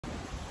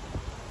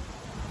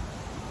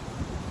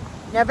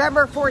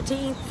November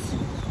 14th,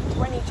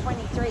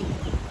 2023.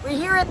 We're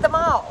here at the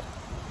mall.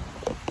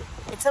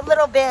 It's a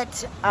little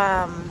bit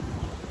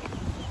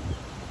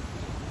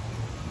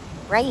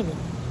rainy.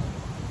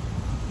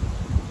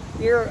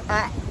 We're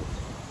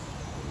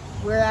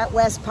at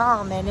West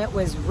Palm and it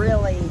was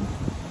really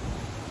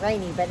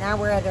rainy, but now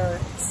we're at our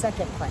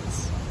second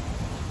place.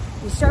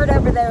 We start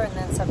over there and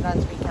then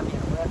sometimes we come here.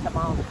 We're at the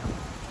mall now.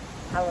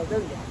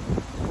 Hallelujah.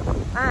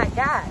 My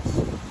gosh.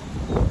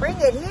 Bring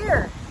it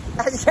here.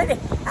 I was kidding.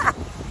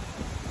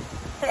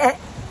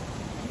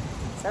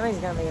 Somebody's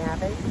going to be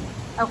happy.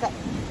 Okay.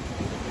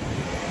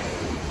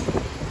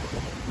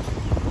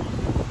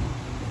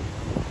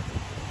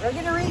 We're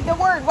going to read the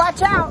word.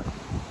 Watch out.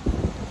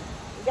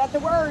 We got the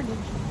word.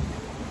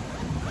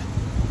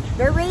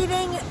 We're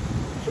reading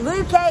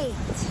Luke 8.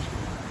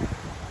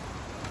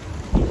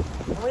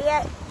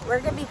 We're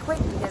going to be quick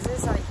because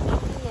it's like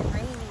windy and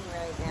rainy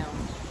right now.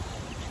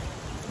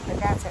 But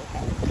that's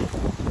okay.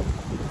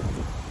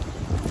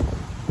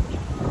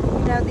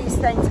 You know, these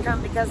things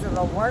come because of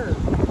the word.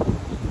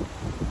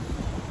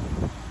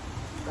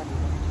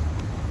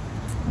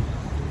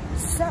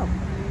 So,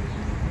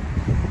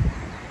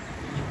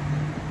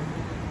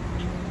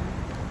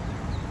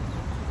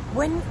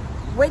 when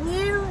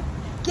you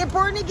get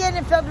born again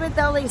and filled with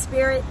the Holy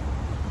Spirit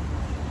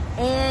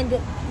and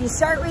you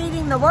start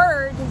reading the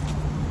word,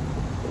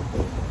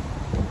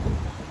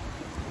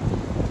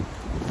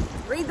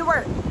 read the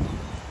word.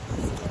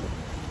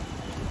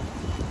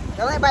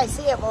 Don't let anybody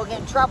see it, we'll get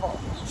in trouble.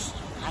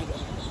 I did.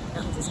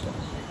 No, I'm just kidding.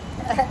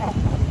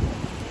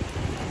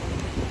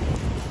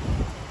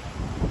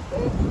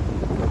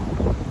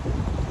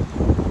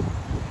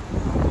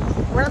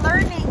 We're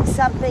learning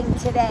something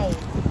today.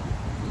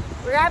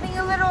 We're having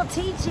a little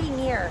teaching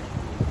here.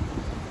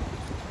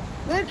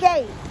 Luke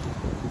 8.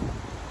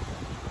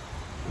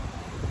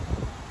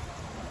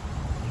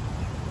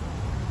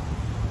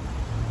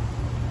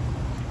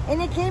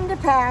 And it came to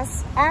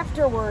pass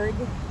afterward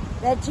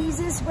that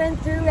Jesus went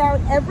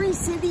throughout every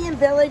city and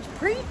village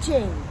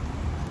preaching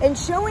and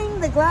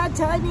showing the glad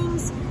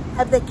tidings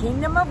of the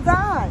kingdom of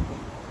God.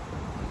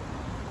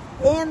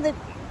 And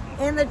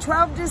the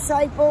 12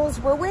 disciples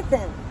were with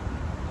him.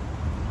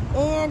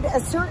 And a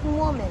certain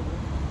woman,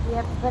 you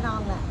have to put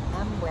on the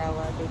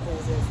umbrella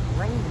because it's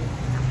raining.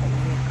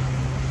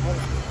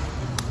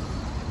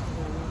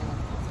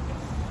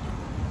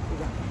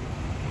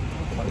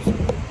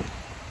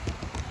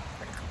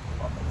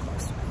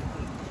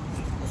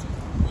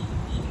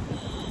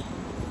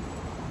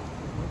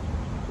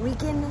 We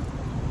can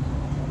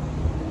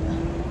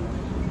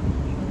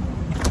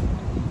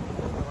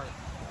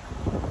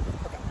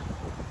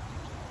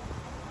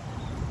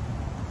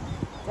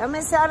don't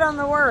miss out on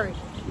the word.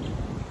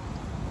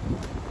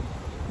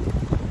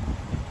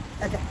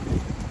 Okay.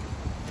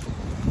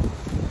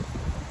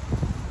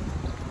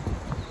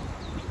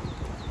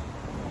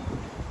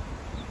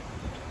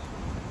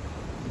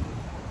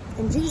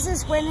 And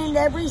Jesus went into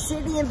every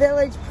city and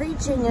village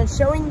preaching and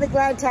showing the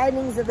glad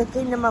tidings of the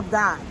kingdom of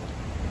God.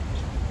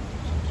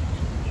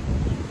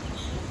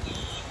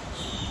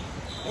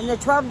 And the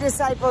 12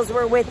 disciples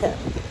were with him.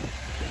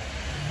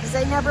 Because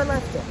they never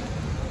left him.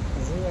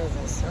 Because he is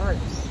a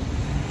source.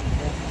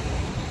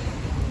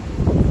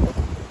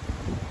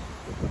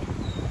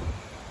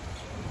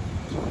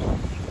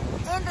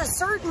 And a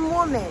certain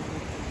woman,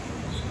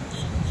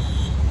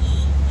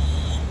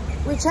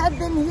 which had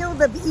been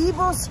healed of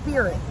evil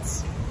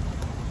spirits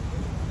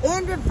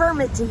and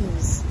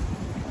infirmities,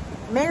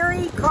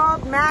 Mary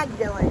called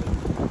Magdalene,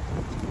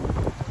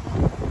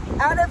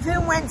 out of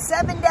whom went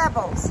 7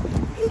 devils.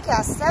 He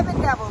cast 7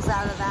 devils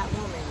out of that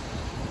woman.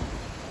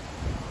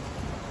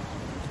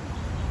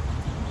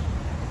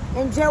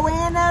 And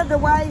Joanna, the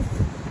wife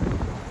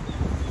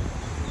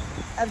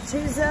of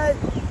Chuza,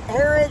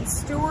 Herod's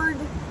steward,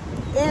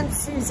 and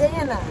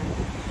Susanna,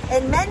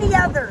 and many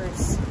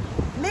others,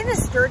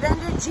 ministered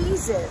unto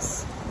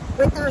Jesus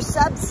with their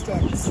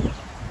substance.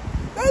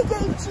 They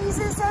gave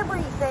Jesus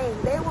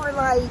everything. They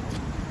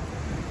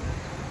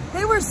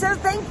were so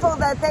thankful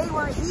that they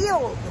were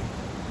healed.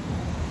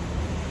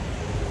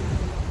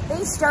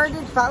 They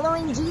started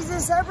following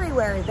Jesus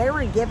everywhere. They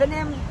were giving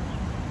him,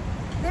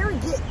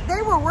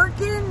 they were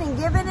working and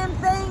giving him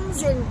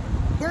things, and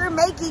they were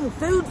making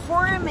food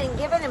for him and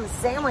giving him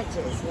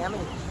sandwiches. Yummy.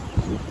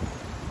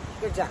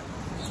 Good job.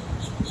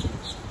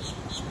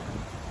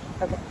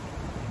 Okay.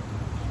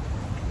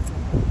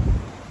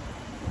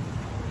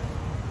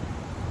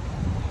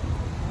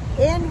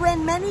 And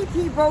when many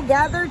people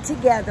gathered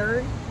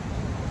together,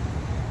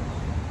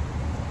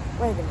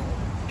 wait a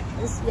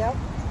minute. Yep.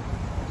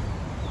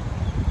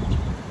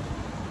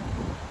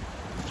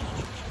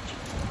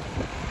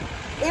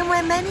 And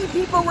when many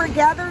people were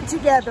gathered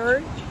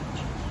together,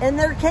 and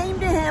there came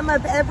to him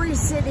of every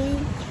city,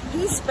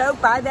 he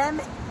spoke by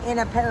them in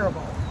a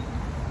parable.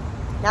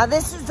 Now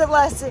this is the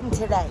lesson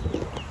today.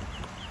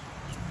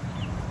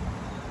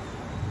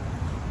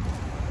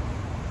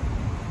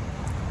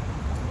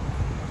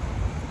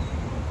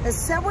 The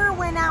sower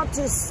went out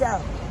to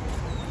sow.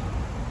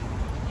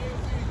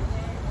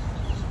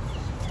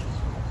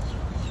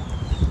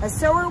 A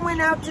sower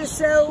went out to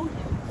sow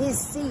his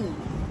seed.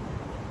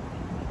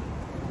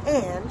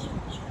 And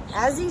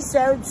as he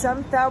sowed,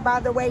 some fell by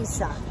the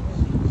wayside.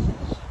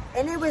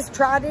 And it was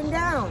trodden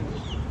down,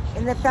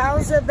 and the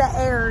fowls of the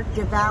air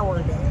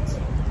devoured it.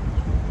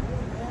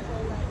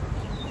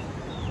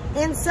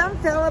 And some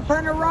fell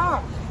upon a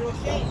rock.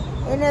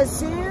 And as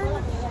soon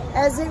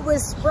as it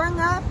was sprung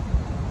up,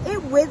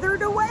 it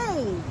withered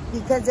away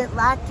because it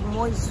lacked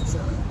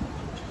moisture.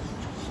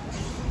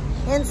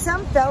 And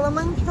some fell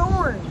among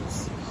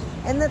thorns,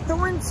 and the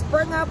thorns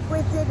sprung up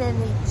with it,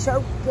 and he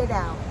choked it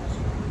out.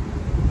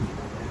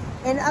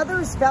 And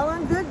others fell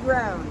on good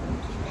ground,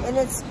 and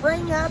it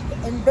sprang up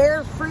and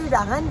bare fruit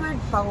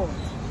 100-fold.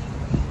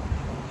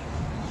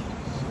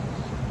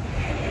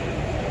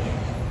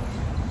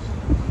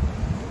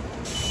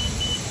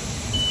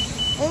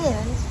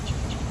 And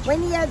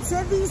when he had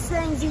said these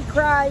things, he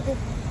cried,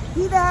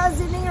 "He that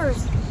has an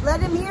ears, let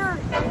him hear.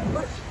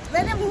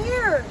 Let him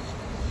hear."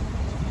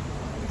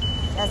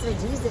 That's what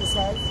Jesus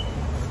says.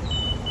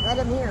 Let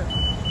him hear.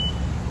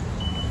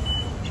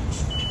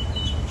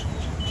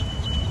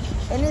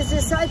 And his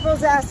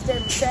disciples asked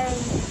him,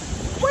 saying,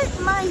 "What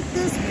might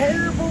this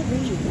parable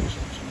be?"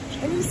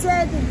 And he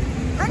said,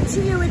 "Unto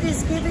you it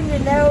is given to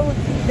know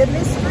the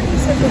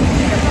mysteries of the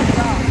kingdom of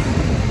God.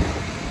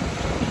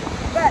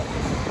 But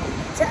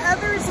to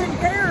others in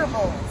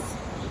parables,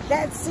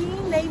 that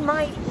seeing they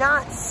might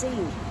not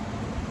see,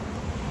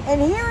 and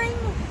hearing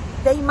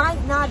they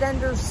might not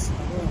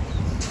understand."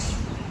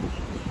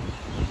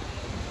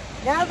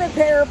 Now the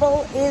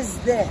parable is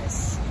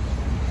this.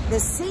 The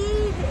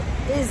seed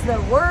is the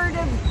word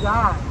of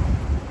God.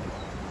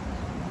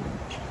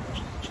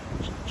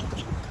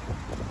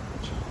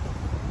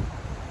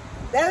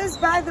 Those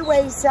by the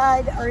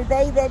wayside are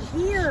they that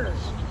hear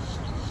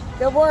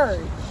the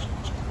word.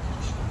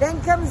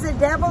 Then comes the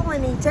devil,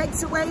 and he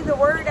takes away the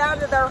word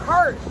out of their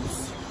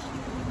hearts,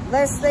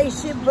 lest they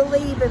should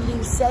believe and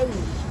be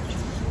saved.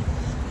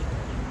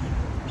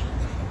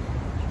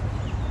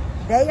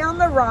 They on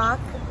the rock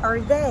are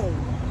they,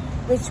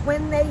 which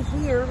when they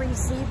hear,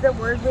 receive the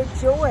word with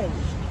joy.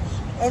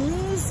 And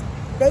these,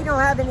 they don't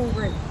have any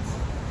roots,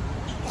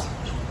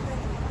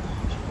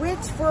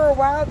 which for a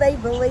while they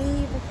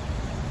believe.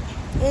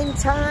 In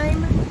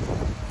time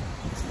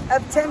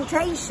of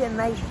temptation,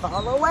 they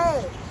fall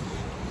away.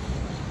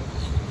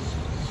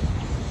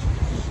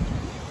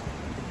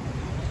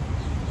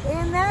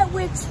 And that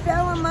which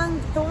fell among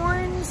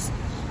thorns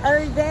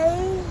are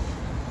they,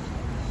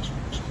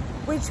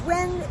 which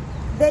when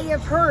they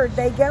have heard,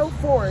 they go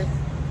forth,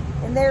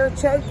 and they are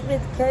choked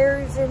with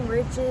cares and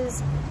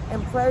riches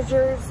and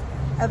pleasures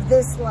of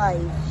this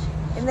life,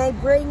 and they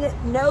bring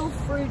no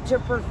fruit to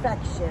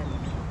perfection.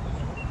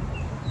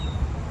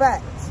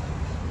 But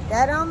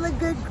that on the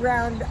good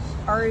ground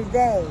are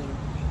they,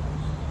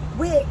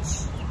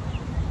 which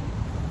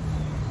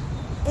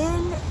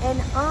in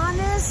an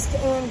honest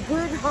and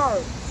good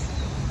heart,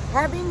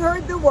 having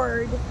heard the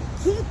word,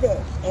 keep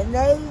it, and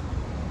they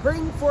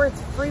bring forth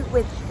fruit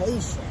with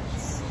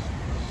patience.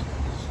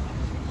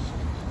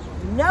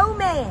 No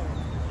man,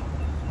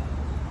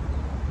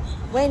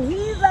 when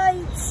he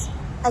lights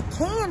a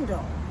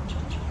candle,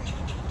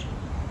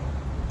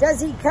 does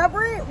he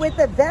cover it with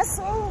a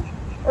vessel,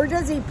 or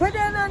does he put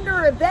it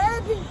under a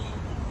bed?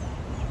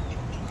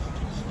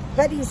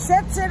 But he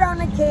sets it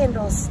on a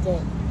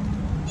candlestick,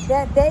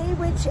 that they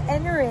which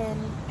enter in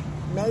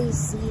may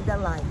see the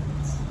light.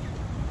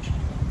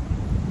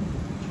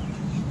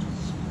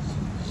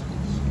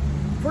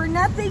 For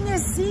nothing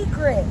is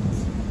secret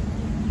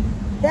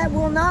that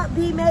will not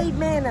be made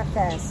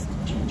manifest,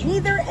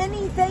 neither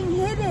anything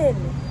hidden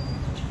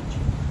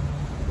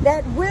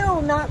that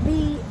will not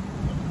be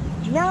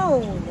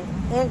known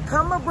and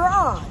come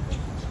abroad.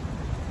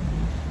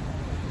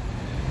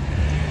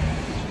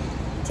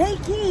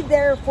 Take heed,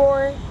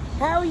 therefore,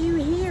 how you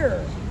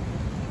hear.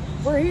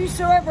 For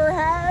whosoever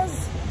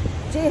has,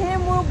 to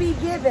him will be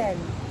given.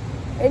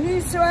 And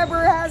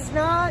whosoever has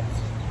not,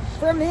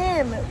 from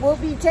him will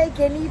be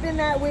taken even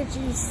that which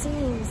he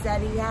seems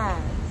that he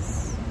has.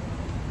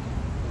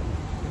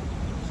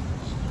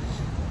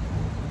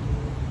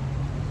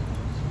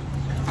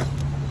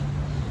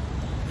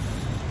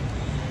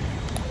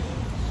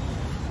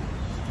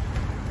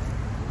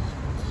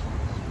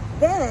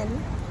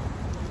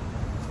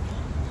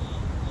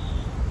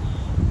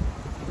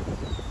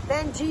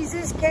 Then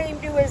Jesus came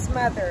to his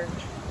mother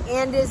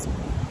and his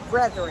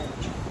brethren.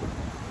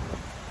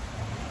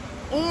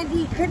 And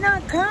he could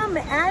not come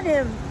at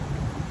him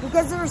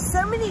because there's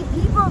so many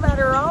people that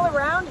are all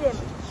around him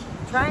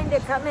trying to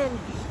come in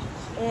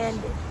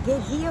and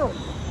get healed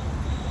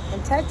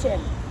and touch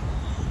him.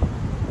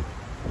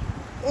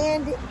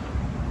 And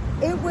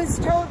it was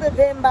told of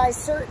him by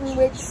certain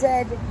which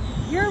said,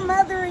 "Your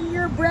mother and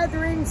your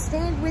brethren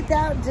stand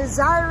without,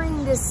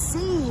 desiring to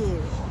see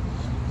you."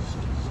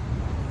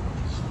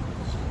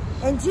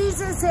 And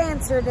Jesus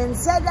answered and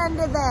said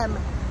unto them,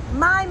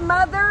 "My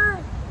mother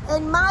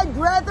and my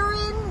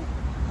brethren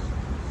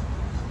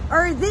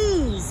are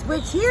these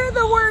which hear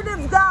the word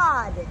of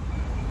God,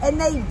 and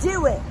they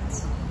do it."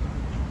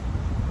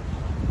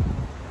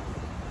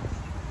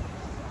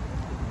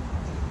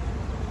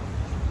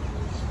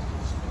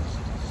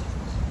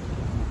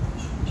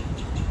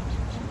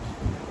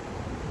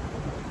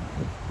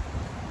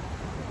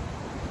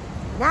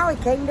 Now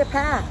it came to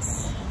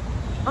pass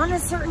on a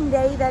certain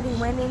day that he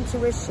went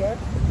into a ship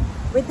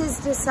with his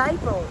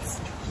disciples.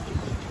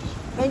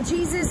 And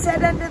Jesus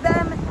said unto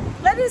them,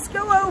 let us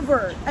go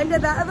over unto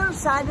the other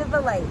side of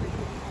the lake.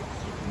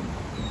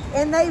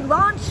 And they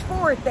launched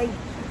forth. They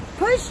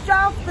pushed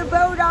off the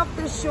boat off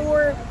the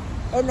shore,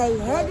 and they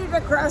headed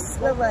across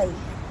the lake.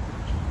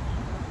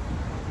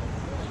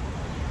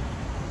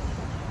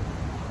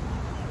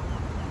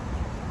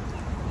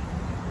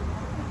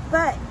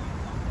 But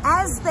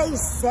as they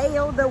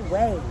sailed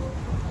away,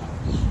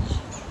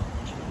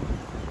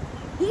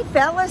 he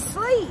fell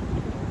asleep.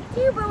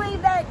 Do you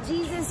believe that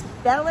Jesus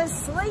fell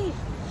asleep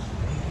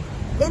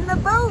in the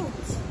boat?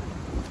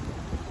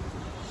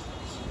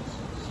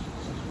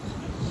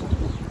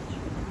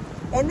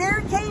 And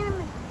there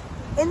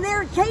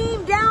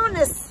came down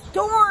a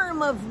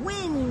storm of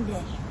wind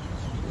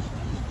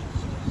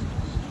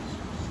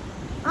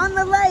on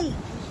the lake.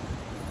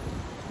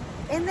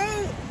 And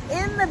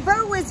the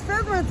boat was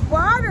filled with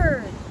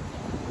water.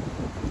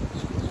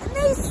 And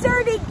they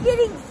started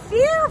getting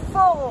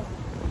fearful.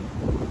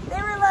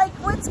 They were like,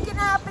 what's going to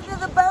happen to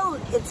the boat?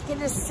 It's going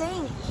to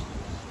sink.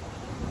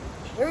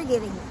 They're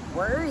getting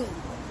worried,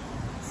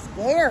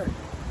 scared.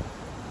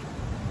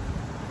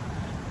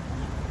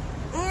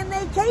 And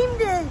they came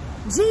to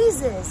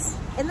Jesus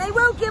and they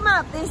woke him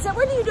up. They said,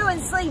 what are you doing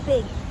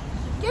sleeping?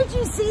 Can't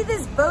you see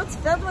this boat's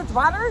filled with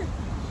water?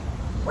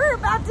 We're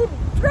about to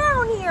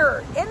drown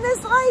here in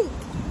this lake.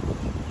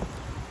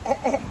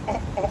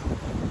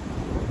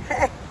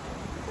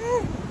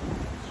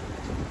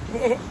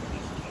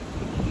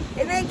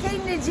 And they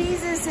came to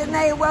Jesus and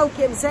they awoke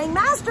him saying,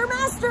 Master,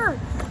 Master,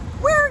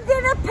 we're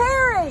going to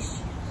perish.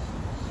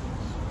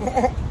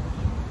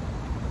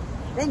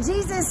 Then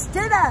Jesus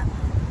stood up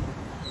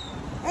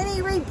and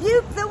he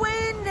rebuked the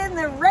wind and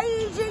the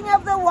raging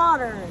of the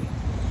water.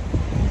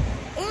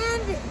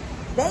 And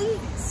they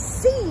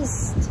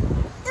ceased.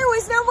 There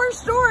was no more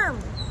storm,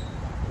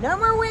 no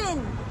more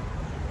wind.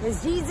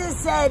 Because Jesus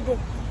said,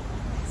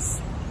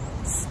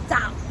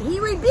 stop. He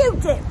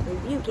rebuked it.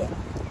 Rebuke it.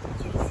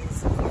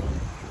 Jesus.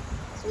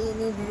 So you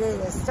need to do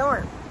the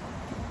storm.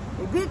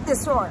 Rebuke the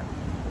storm.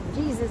 In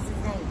Jesus'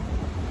 name.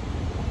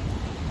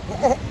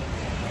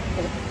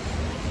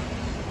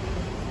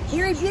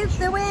 He rebuked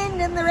the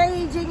wind and the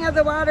raging of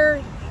the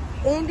water,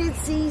 and it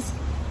ceased.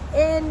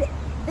 And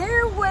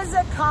there was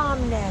a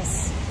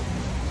calmness.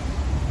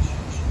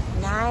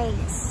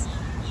 Nice.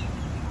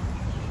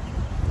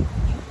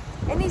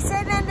 And he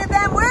said unto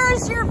them, where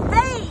is your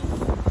faith?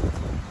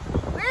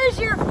 Where's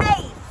your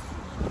faith?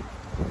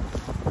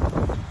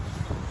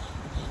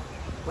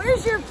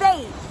 Where's your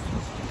faith?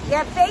 You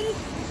have faith?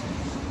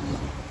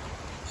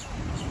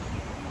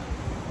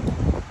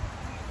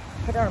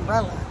 Put our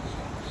umbrella.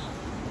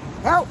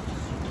 Help.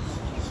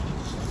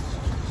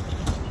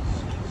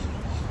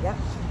 Yep.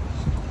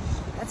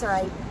 That's all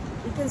right.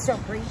 We can still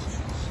preach.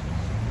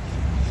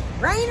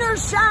 Rain or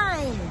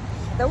shine.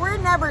 The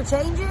word never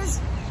changes.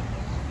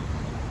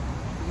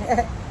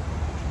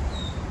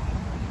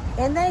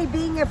 And they,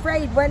 being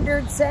afraid,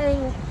 wondered,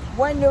 saying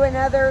one to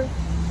another,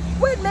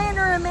 what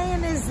manner of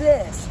man is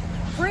this?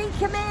 For he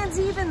commands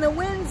even the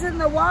winds and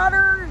the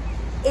water,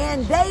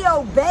 and they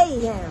obey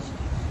him.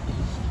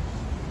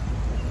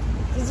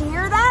 Did you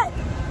hear that?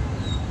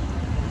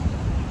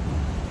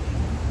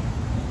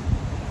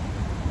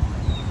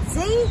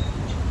 See?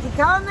 If you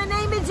call on the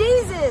name of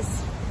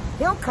Jesus,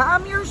 he'll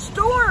calm your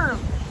storm.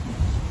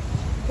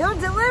 He'll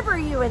deliver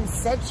you and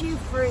set you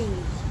free.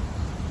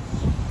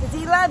 Because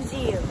he loves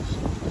you.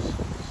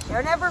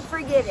 Don't ever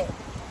forget it.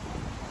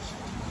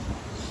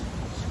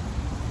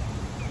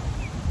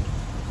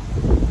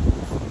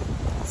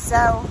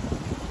 So,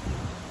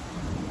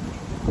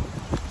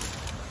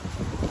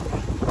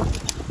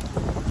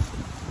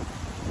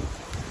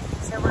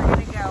 we're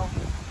going to go.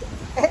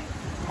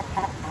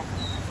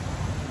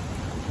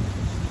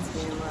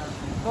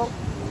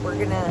 We're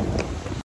going to